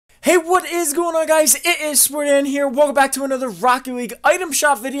Hey, what is going on, guys? It is Sportan here. Welcome back to another Rocket League item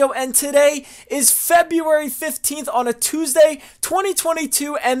shop video, and today is February 15th on a Tuesday,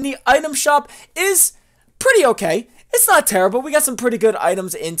 2022, and the item shop is pretty okay. It's not terrible. We got some pretty good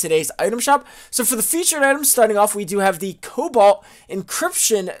items in today's item shop. So for the featured items, starting off, we do have the Cobalt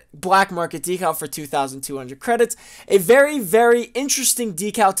Encryption Black Market Decal for 2,200 credits. A very, very interesting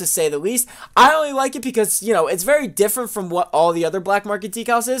decal, to say the least. I only like it because, you know, it's very different from what all the other Black Market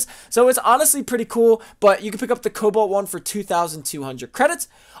decals is. So it's honestly pretty cool, but you can pick up the Cobalt one for 2,200 credits.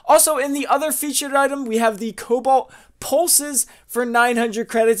 Also, in the other featured item, we have the Cobalt Pulses for 900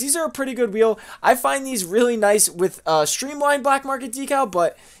 credits. These are a pretty good wheel. I find these really nice with streamlined Black Market decal,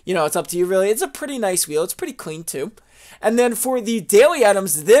 but you know, it's up to you really. It's a pretty nice wheel. It's pretty clean too. And then for the daily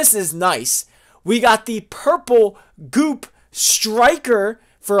items, this is nice. We got the purple Goop Striker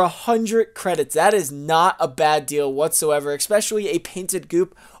for 100 credits. That is not a bad deal whatsoever, especially a painted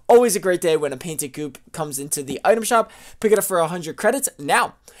Goop. Always a great day when a painted Goop comes into the item shop. Pick it up for 100 credits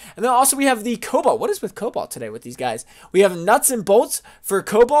now. And then also we have the Cobalt. What is with Cobalt today with these guys? We have Nuts and Bolts for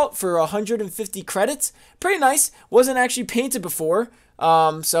Cobalt for 150 credits. Pretty nice. Wasn't actually painted before.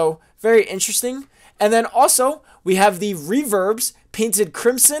 So very interesting. And then also we have the Reverbs painted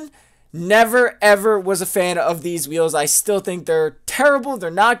Crimson. Never ever was a fan of these wheels. I still think they're terrible. They're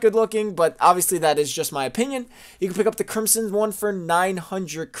not good looking, but obviously that is just my opinion. You can pick up the Crimson one for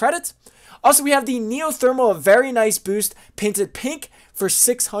 900 credits. Also, we have the Neothermal, a very nice boost, painted pink for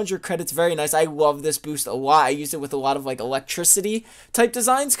 600 credits. Very nice. I love this boost a lot. I use it with a lot of like electricity type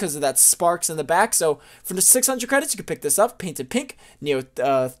designs because of that sparks in the back. So for the 600 credits, you can pick this up, painted pink,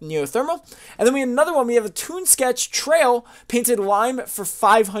 Neothermal. And then we have another one. We have a Toon Sketch Trail, painted lime for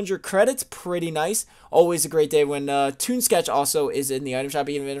 500 credits. Pretty nice. Always a great day when Toon Sketch also is in the item shop,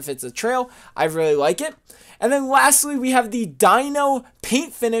 even if it's a trail. I really like it. And then lastly, we have the Dino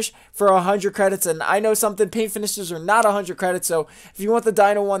Paint Finish for 100 credits. And I know something, paint finishes are not 100 credits. So if you want the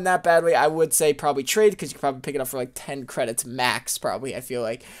Dino one that badly, I would say probably trade, because you can probably pick it up for like 10 credits max, probably, I feel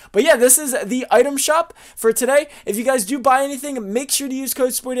like. But yeah, this is the item shop for today. If you guys do buy anything, make sure to use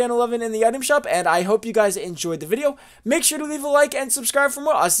code SPORTAN11 in the item shop. And I hope you guys enjoyed the video. Make sure to leave a like and subscribe for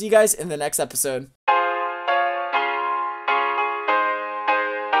more. I'll see you guys in the next episode.